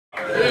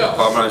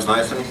Hi, my name's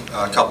Nathan.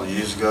 A couple of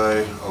years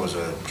ago, I was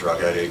a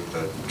drug addict,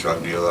 a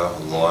drug dealer, a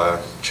liar,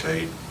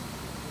 cheat,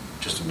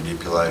 just a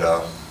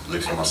manipulator,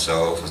 lived for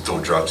myself, was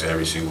doing drugs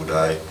every single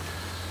day.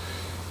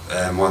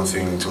 And one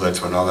thing led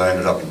to another, I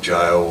ended up in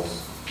jail.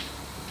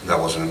 That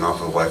wasn't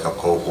enough, a wake-up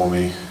call for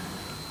me.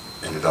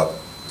 Ended up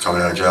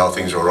coming out of jail,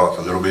 things were alright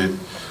for a little bit.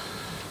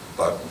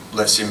 But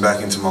let sin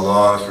back into my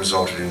life,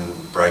 resulted in a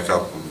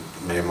breakup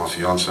with me and my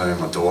fiancée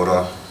and my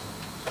daughter.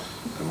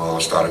 And while I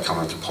started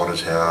coming to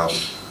Potter's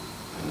house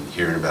and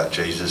hearing about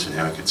Jesus and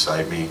how he could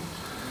save me,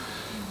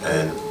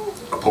 and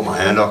I put my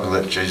hand up and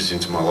let Jesus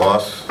into my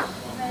life,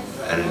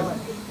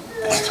 and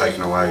he's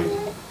taken away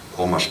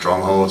all my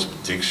strongholds,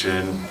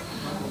 addiction,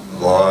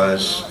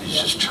 lies. He's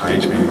just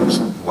changed me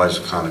in ways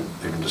I can't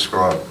even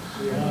describe.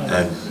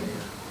 And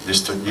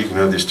this, you can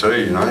have this too,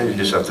 you know, you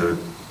just have to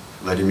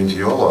let him into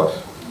your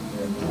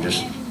life and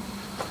just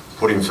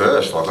put him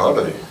first like I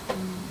do.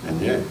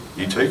 And yeah,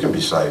 you too can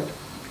be saved.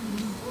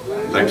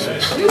 Thanks.